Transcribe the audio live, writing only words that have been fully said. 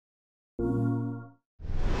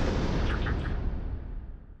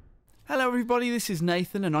everybody, this is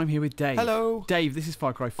Nathan and I'm here with Dave. Hello. Dave, this is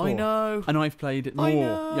Far Cry 4. I know. And I've played it more. I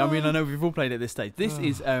know. Yeah, I know we've all played it at this stage. This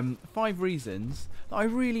is 5 reasons that I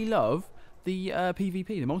really love the PvP,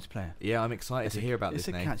 the multiplayer. Yeah, I'm excited to hear about this, It's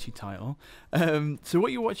a Nate. catchy title. So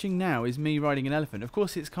what you're watching now is me riding an elephant. Of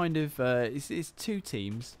course, it's kind of, it's 2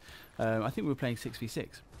 teams. I think we were playing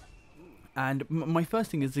 6v6. And my first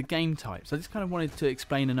thing is the game type. So I just kind of wanted to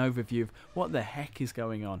explain an overview of what the heck is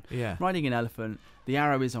going on. Yeah. Riding an elephant, the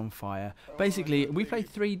arrow is on fire. Basically, we played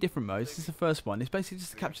 3 different modes. This is the first one. It's basically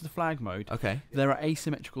just to capture the flag mode. Okay. There are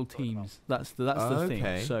asymmetrical teams. That's the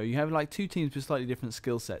thing. So you have like 2 teams with slightly different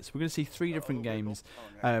skill sets. We're going to see 3 different games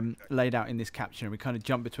laid out in this capture, and we kind of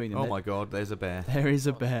jump between them. Oh my God, there's a bear. There is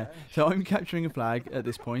a bear. So I'm capturing a flag at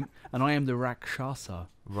this point, and I am the Rakshasa.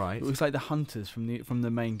 Right. It looks like the hunters from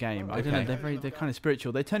the main game. I don't know. They're kind of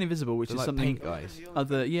spiritual. They turn invisible, which They're is like something. paint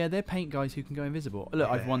guys. They're paint guys who can go invisible. Look,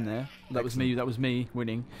 I've won there. That was me. That was me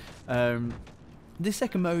winning. This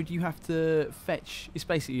second mode, you have to fetch. It's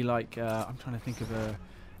basically like I'm trying to think of a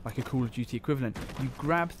Call of Duty equivalent. You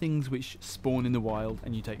grab things which spawn in the wild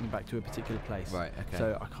and you take them back to a particular place. Right. Okay.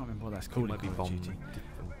 So I can't remember what that's called. It might be Call of Duty.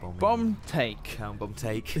 bomb take. bomb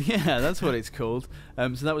take. Yeah, that's what it's called. So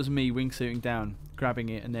that was me wingsuiting down, grabbing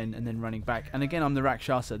it, and then running back. And again, I'm the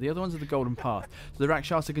Rakshasa. The other ones are the Golden Path. So the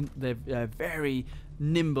Rakshasa they're very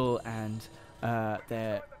nimble and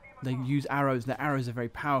they use arrows. Their arrows are very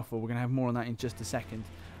powerful. We're gonna have more on that in just a second.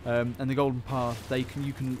 And the Golden Path,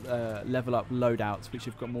 you can level up loadouts, which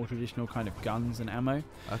have got more traditional kind of guns and ammo.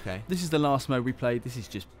 Okay. This is the last mode we played. This is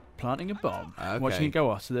just planting a bomb, watching it go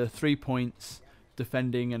off. So there are 3 points: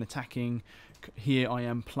 defending and attacking. Here I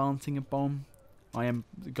am planting a bomb. I am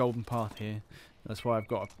the Golden Path here. That's why I've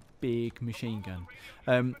got a big machine gun,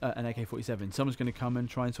 an AK-47. Someone's going to come and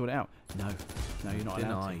try and sort it out. No, you're not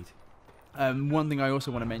allowed to. One thing I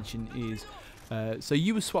also want to mention is, so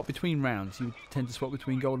you would swap between rounds. You would tend to swap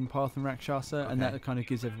between Golden Path and Rakshasa, and that kind of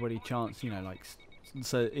gives everybody a chance. You know, like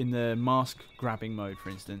so in the mask grabbing mode, for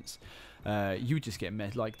instance. You would just get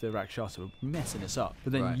like the Rakshasa were messing us up,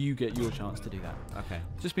 but then you get your chance to do that. Okay.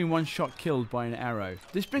 Just been one shot killed by an arrow.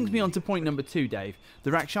 This brings me on to point number 2, Dave.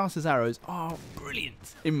 The Rakshasa's arrows are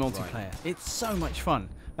brilliant in multiplayer. It's so much fun.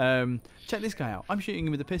 Check this guy out. I'm shooting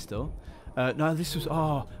him with a pistol. No, this was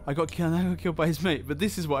I got killed by his mate, but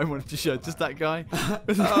this is what I wanted to show. Just that guy.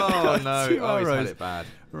 Oh no! He's had it bad.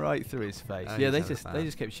 Right through his face. Yeah, they just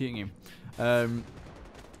kept shooting him.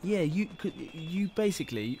 Yeah, you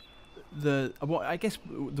basically. What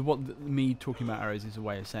me talking about arrows is a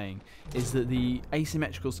way of saying is that the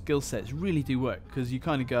asymmetrical skill sets really do work, because you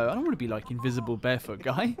kind of go, I don't want to be like invisible barefoot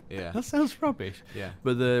guy. Yeah. That sounds rubbish. Yeah.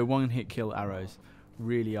 But the one-hit kill arrows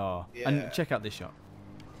really are. Yeah. And check out this shot.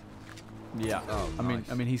 Yeah. Oh,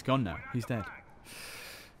 nice. I mean, he's gone now. He's dead.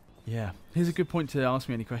 Yeah. Here's a good point to ask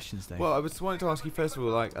me any questions, Dave. Well, I was wanting to ask you first of all,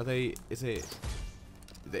 like, are they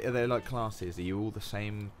like classes? Are you all the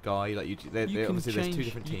same guy? Like obviously there's 2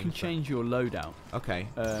 different teams. You can change your loadout. Okay.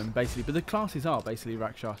 Basically, but the classes are basically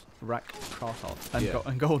Rakshasa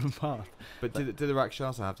and Golden Path. But do the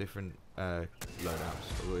Rakshasa have different loadouts,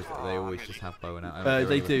 or do they always just have bow and arrow?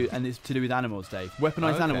 They do, and it's to do with animals, Dave.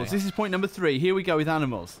 Weaponized animals. This is point number 3. Here we go with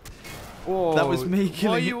animals. Whoa, that was me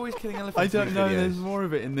killing. Why are you always killing elephants? I don't know. There's more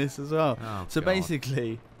of it in this as well. Oh, so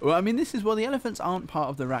basically, well, I mean, this is the elephants aren't part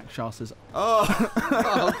of the Rakshasas. Oh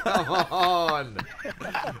come on!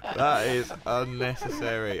 That is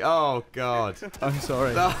unnecessary. Oh God! I'm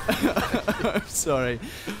sorry. I'm sorry.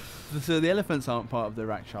 So the elephants aren't part of the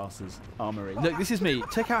Rakshasas' armory. Look, this is me.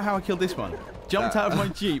 Check out how I killed this one. Jumped out of my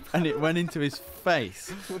jeep and it went into his face.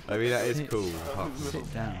 I mean, that is cool.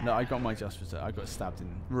 Sit down. No, I got my just result. I got stabbed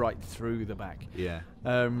right through the back. Yeah.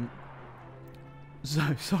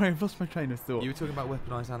 So sorry, I've lost my train of thought. You were talking about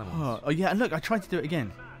weaponized animals. Oh yeah, and look, I tried to do it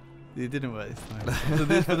again. It didn't work this time.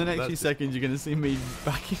 So for the next few seconds, you're going to see me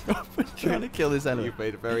backing up and trying to kill this elephant. You've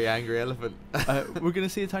made a very angry elephant. We're going to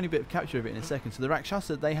see a tiny bit of capture of it in a second. So the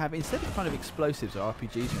Rakshasa, they have, instead of kind of explosives or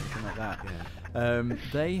RPGs or anything like that,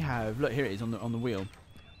 they have. Look, here it is on the wheel.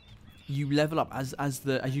 You level up as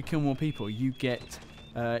you kill more people. You get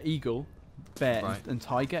eagle, bear, and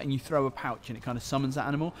tiger, and you throw a pouch and it kind of summons that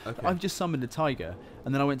animal. Okay. I've just summoned a tiger,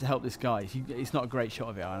 and then I went to help this guy. It's not a great shot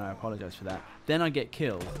of it, and I apologise for that. Then I get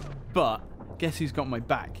killed, but guess who's got my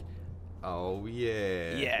back? Oh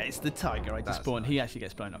yeah. Yeah, it's the tiger I just spawned. Nice. He actually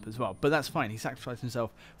gets blown up as well, but that's fine. He sacrificed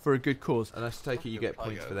himself for a good cause. And I take it you get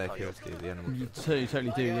points for their kills, the animals. You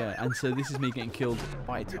totally do, yeah. And so this is me getting killed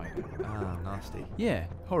by a tiger. Ah, nasty. Yeah,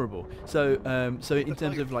 horrible. So in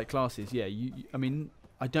terms of like classes, yeah, I mean,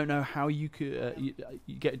 I don't know how you could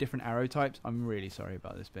you get different arrow types. I'm really sorry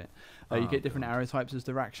about this bit. You get different arrow types as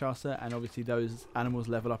the Rakshasa, and obviously those animals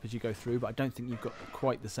level up as you go through, but I don't think you've got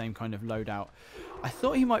quite the same kind of loadout. I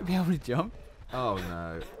thought he might be able to jump. Oh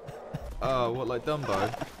no. Oh, what, like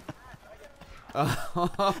Dumbo?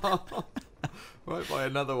 Right by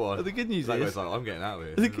another one. But the good news is, is, like, I'm getting out of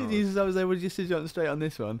here. The good news is I was able to just jump straight on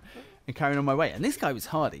this one and carrying on my way. And this guy was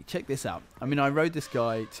hardy. Check this out. I mean, I rode this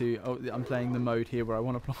guy to. Oh, I'm playing the mode here where I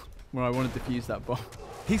want to defuse that bomb.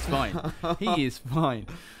 He's fine. He is fine.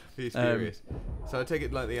 He's furious. So I take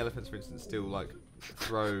it like the elephants, for instance, still like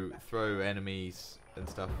throw enemies and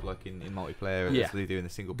stuff like in multiplayer as they do in the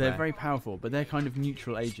single player. They're very powerful, but they're kind of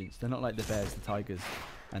neutral agents. They're not like the bears, the tigers,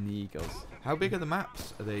 and the eagles. How big are the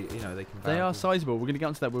maps? Are they, you know, they can. They are sizable. We're going to get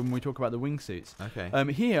onto that when we talk about the wingsuits.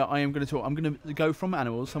 Okay. Here I am going to talk. I'm going to go from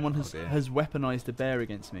animals. Someone has weaponized a bear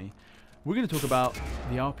against me. We're going to talk about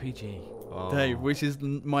the RPG, Dave, which is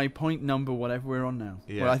my point number, whatever we're on now.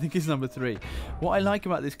 Yeah. Well, I think it's number 3. What I like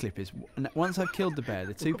about this clip is, once I've killed the bear,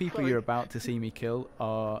 the 2 people you're about to see me kill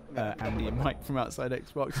are Andy and Mike from outside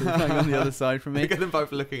Xbox, who are playing on the other side from me. Look at them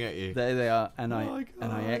both looking at you. There they are, and I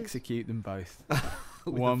execute them both,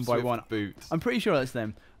 one by one. Boots. I'm pretty sure that's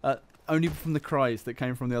them. Only from the cries that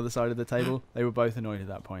came from the other side of the table, they were both annoyed at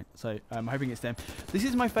that point. So I'm hoping it's them. This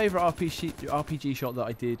is my favourite RPG shot that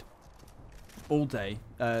I did all day.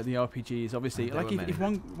 The RPG is obviously like if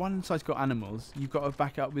one side's got animals, you've got to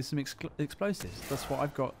back up with some explosives. That's what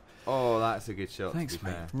I've got. Oh, that's a good shot. Thanks,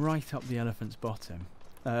 mate. Right up the elephant's bottom.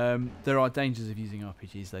 There are dangers of using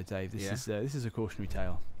RPGs though, Dave. This is a cautionary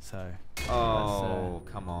tale. So. Oh,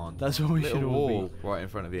 come on. That's what we should all be. Right in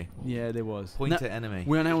front of you. Yeah, there was. Point at enemy.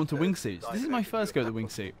 We are now on to wingsuits. This is my first go at the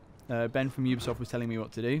wingsuit. Ben from Ubisoft was telling me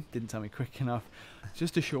what to do. Didn't tell me quick enough.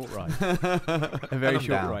 Just a short ride. A very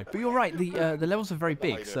short ride. But you're right. The levels are very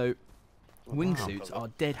big, so wingsuits are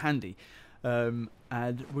dead handy. And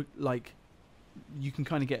like, you can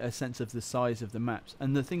kind of get a sense of the size of the maps.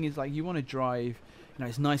 And the thing is, like, you want to drive. You know,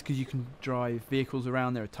 it's nice because you can drive vehicles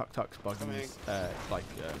around. There are tuk-tuks, buggies,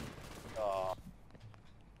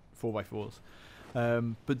 4x4s.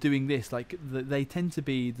 But doing this, like, they tend to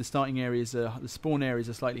be the starting areas, the spawn areas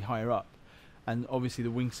are slightly higher up, and obviously the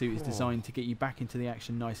wingsuit is designed to get you back into the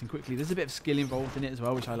action nice and quickly. There's a bit of skill involved in it as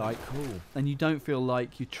well, which I like. Cool. And you don't feel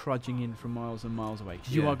like you're trudging in from miles and miles away,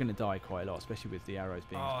 because you are going to die quite a lot, especially with the arrows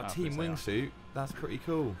being. Oh, team wingsuit, that's pretty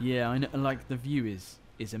cool. Yeah, I know. And like the view is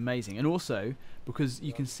amazing, and also because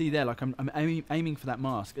you can see there, like I'm aiming for that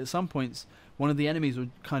mask. At some points, one of the enemies will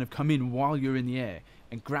kind of come in while you're in the air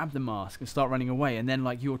and grab the mask and start running away, and then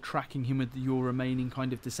like you're tracking him with your remaining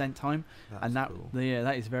kind of descent time. That's cool.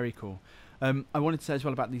 That is very cool. I wanted to say as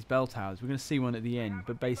well about these bell towers. We're going to see one at the end,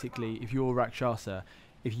 but basically, if you're Rakshasa,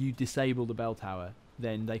 if you disable the bell tower,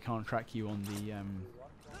 then they can't track you on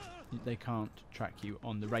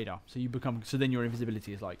the radar. So then your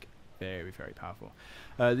invisibility is like very, very powerful.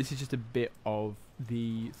 This is just a bit of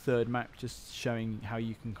the third map, just showing how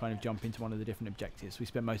you can kind of jump into one of the different objectives. We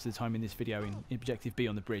spent most of the time in this video in objective B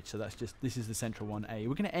on the bridge, so this is the central one, A.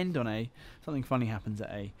 We're going to end on A. Something funny happens at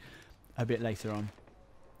A a bit later on.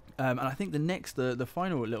 And I think the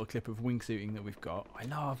final little clip of wingsuiting that we've got, I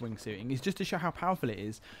love wingsuiting, is just to show how powerful it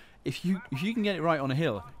is. If you can get it right on a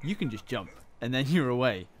hill, you can just jump and then you're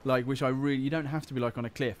away. Like, you don't have to be like on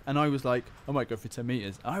a cliff. And I was like, I might go for 10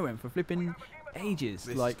 meters. I went for flipping ages.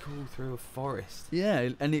 This like is cool, through a forest. Yeah,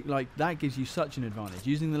 and it like that gives you such an advantage.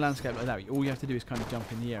 Using the landscape like that, all you have to do is kind of jump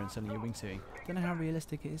in the air and suddenly you're wingsuiting. Don't know how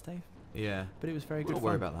realistic it is, Dave. Yeah, but it was very good. Don't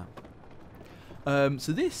worry about that.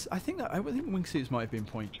 So this, I think wingsuits might have been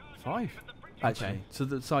 0.5. Actually, okay. So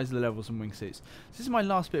the size of the levels and wingsuits. This is my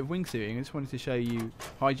last bit of wingsuiting. I just wanted to show you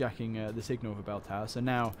hijacking the signal of a bell tower. So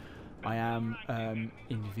now I am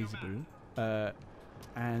invisible,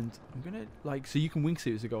 and I'm gonna so you can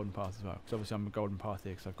wingsuit as a golden path as well, because obviously I'm a golden path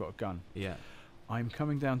here because I've got a gun. Yeah. I'm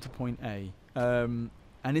coming down to point A,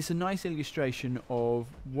 and it's a nice illustration of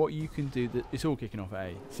what you can do. It's all kicking off at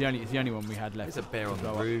A. It's the only one we had left. There's a bear on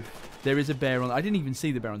the roof. There is a bear on. I didn't even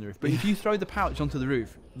see the bear on the roof. But if you throw the pouch onto the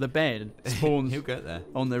roof, the bear spawns. He'll get there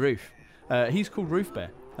on the roof. He's called Roof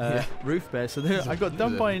Bear. Roof Bear. So I got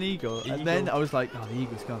done by an eagle, and then I was like, "Oh, the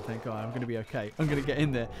eagle's gone. Thank God, I'm going to be okay. I'm going to get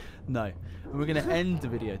in there." No, and we're going to end the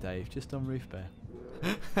video, Dave, just on Roof Bear.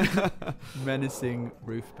 Menacing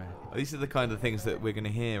Roof Bear. These are the kind of things that we're going to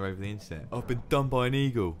hear over the internet. I've been done by an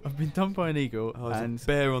eagle. I've been done by an eagle. And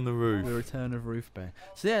bear on the roof. The return of Roof Bear.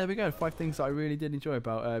 So yeah, there we go. 5 things that I really did enjoy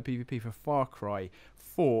about PvP for Far Cry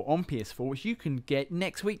 4 on PS4, which you can get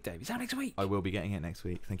next week, Dave. Is that next week? I will be getting it next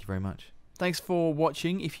week. Thank you very much. Thanks for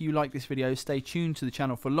watching. If you like this video, stay tuned to the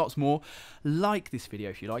channel for lots more. Like this video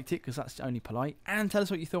if you liked it, because that's only polite. And tell us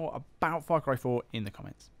what you thought about Far Cry 4 in the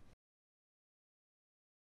comments.